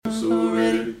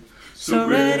So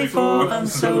ready for, I'm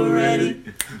so ready.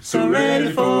 So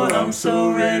ready for, I'm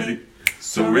so ready.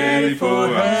 So ready for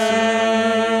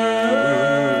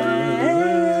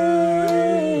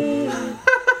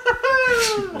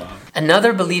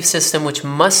Another belief system which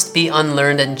must be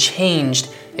unlearned and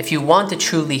changed if you want to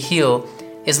truly heal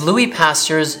is Louis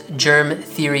Pasteur's germ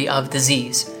theory of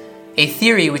disease, a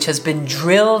theory which has been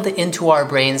drilled into our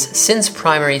brains since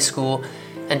primary school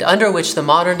and under which the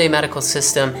modern-day medical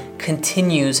system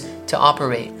continues to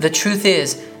operate. The truth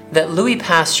is that Louis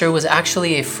Pasteur was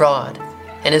actually a fraud,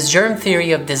 and his germ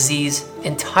theory of disease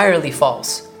entirely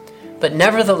false. But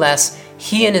nevertheless,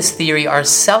 he and his theory are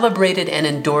celebrated and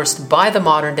endorsed by the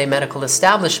modern-day medical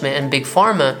establishment and Big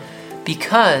Pharma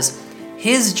because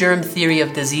his germ theory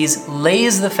of disease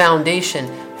lays the foundation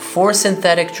for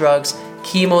synthetic drugs,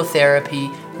 chemotherapy,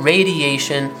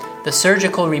 radiation, the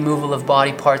surgical removal of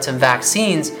body parts, and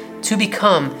vaccines to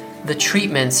become the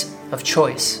treatments of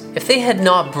choice. If they had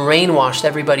not brainwashed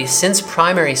everybody since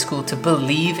primary school to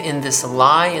believe in this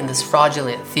lie and this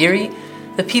fraudulent theory,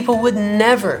 the people would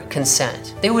never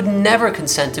consent. They would never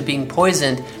consent to being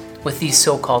poisoned with these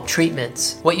so-called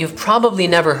treatments. What you've probably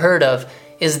never heard of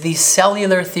is the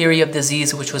cellular theory of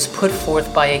disease, which was put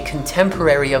forth by a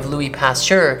contemporary of Louis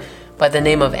Pasteur by the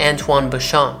name of Antoine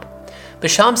Béchamp.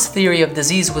 Béchamp's theory of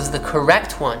disease was the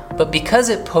correct one, but because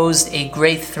it posed a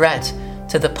great threat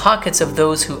to the pockets of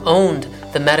those who owned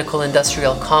the medical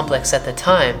industrial complex at the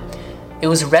time, it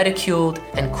was ridiculed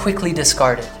and quickly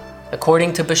discarded.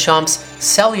 According to Béchamp's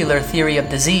cellular theory of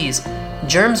disease,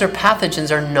 germs or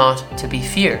pathogens are not to be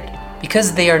feared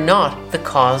because they are not the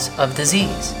cause of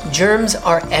disease. Germs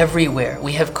are everywhere.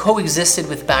 We have coexisted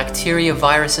with bacteria,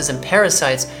 viruses, and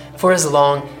parasites for as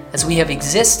long as we have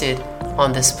existed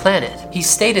on this planet. He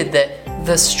stated that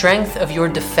the strength of your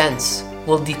defense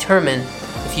will determine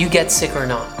if you get sick or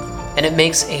not. And it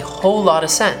makes a whole lot of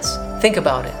sense. Think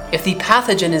about it. If the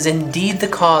pathogen is indeed the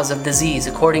cause of disease,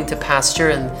 according to Pasteur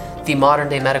and the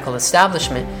modern-day medical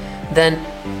establishment, then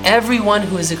everyone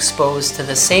who is exposed to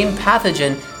the same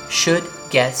pathogen should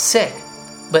get sick.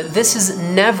 But this is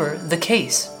never the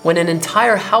case. When an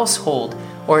entire household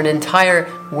or an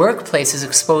entire workplace is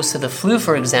exposed to the flu,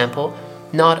 for example,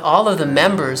 not all of the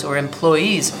members or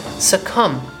employees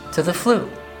succumb to the flu.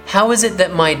 How is it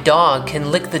that my dog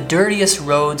can lick the dirtiest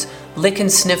roads, lick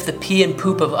and sniff the pee and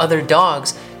poop of other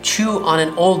dogs, chew on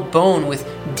an old bone with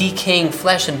decaying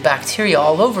flesh and bacteria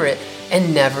all over it,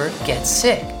 and never get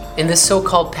sick? In this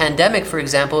so-called pandemic, for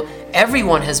example,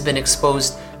 everyone has been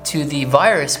exposed to the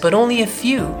virus, but only a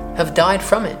few have died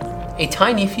from it. A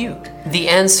tiny few. The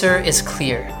answer is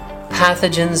clear.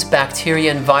 Pathogens,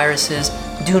 bacteria, and viruses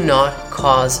do not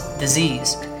cause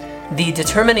disease. The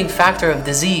determining factor of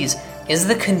disease is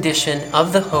the condition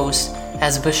of the host,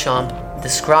 as Béchamp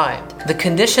described. The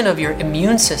condition of your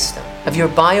immune system, of your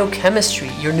biochemistry,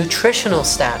 your nutritional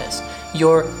status,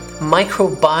 your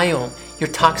microbiome, your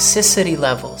toxicity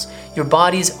levels, your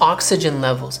body's oxygen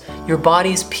levels, your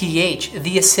body's pH,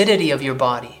 the acidity of your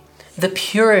body, the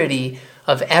purity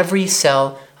of every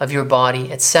cell of your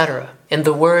body, etc. In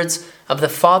the words of the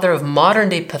father of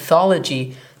modern-day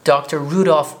pathology, Dr.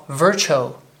 Rudolf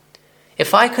Virchow,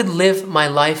 if I could live my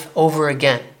life over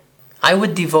again, I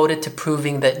would devote it to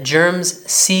proving that germs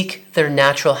seek their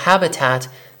natural habitat,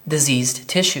 diseased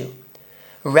tissue,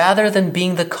 rather than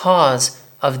being the cause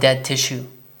of dead tissue.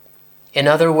 In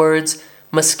other words,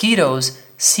 mosquitoes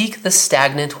seek the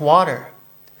stagnant water,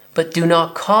 but do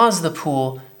not cause the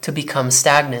pool to become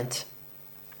stagnant.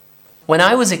 When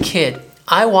I was a kid,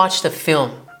 I watched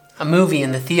a movie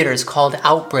in the theaters called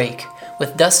Outbreak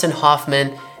with Dustin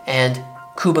Hoffman and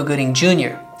Cuba Gooding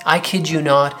Jr. I kid you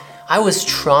not, I was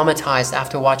traumatized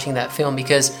after watching that film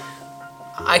because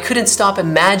I couldn't stop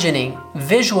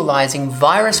visualizing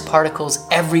virus particles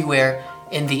everywhere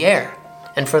in the air.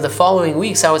 And for the following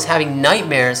weeks, I was having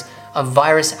nightmares of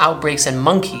virus outbreaks and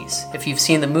monkeys. If you've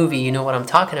seen the movie, you know what I'm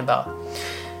talking about.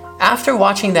 After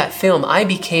watching that film, I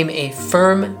became a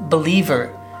firm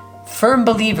believer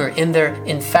in their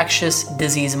infectious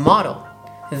disease model.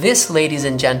 This, ladies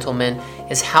and gentlemen,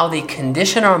 is how they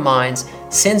condition our minds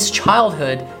since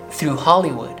childhood through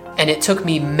Hollywood. And it took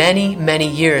me many, many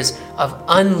years of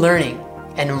unlearning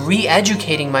and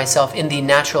re-educating myself in the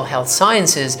natural health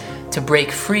sciences to break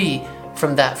free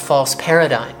from that false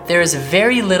paradigm. There is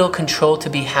very little control to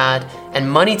be had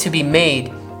and money to be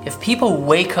made if people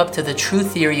wake up to the true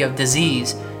theory of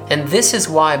disease, and this is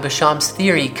why Béchamp's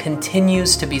theory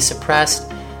continues to be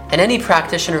suppressed, and any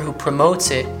practitioner who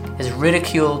promotes it is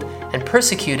ridiculed and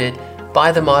persecuted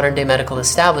by the modern-day medical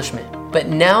establishment. But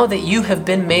now that you have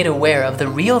been made aware of the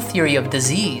real theory of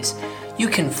disease, you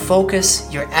can focus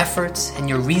your efforts and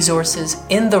your resources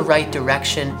in the right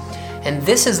direction. And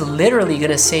this is literally going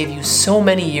to save you so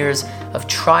many years of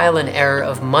trial and error,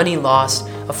 of money lost,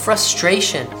 of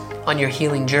frustration on your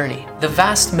healing journey. The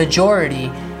vast majority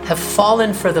have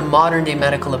fallen for the modern day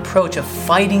medical approach of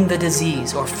fighting the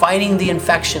disease or fighting the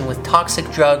infection with toxic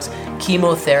drugs,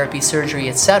 chemotherapy, surgery,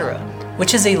 etc.,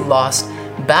 which is a lost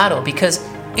battle, because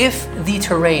if the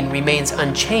terrain remains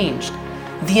unchanged,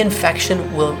 the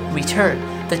infection will return,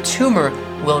 the tumor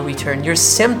will return, your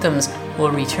symptoms will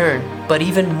return, but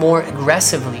even more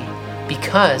aggressively,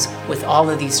 because with all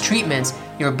of these treatments,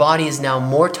 your body is now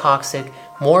more toxic,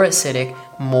 more acidic,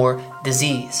 more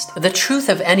diseased. The truth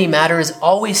of any matter is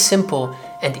always simple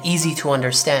and easy to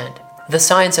understand. The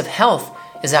science of health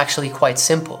is actually quite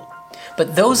simple.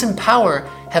 But those in power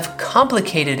have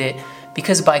complicated it,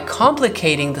 because by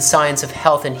complicating the science of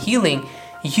health and healing,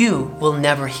 you will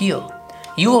never heal.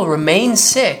 You will remain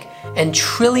sick, and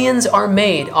trillions are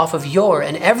made off of your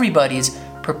and everybody's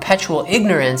perpetual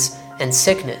ignorance and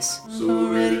sickness.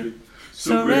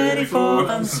 So ready for,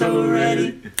 I'm so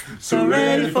ready. So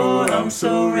ready for, I'm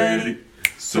so ready.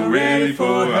 So ready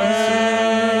for,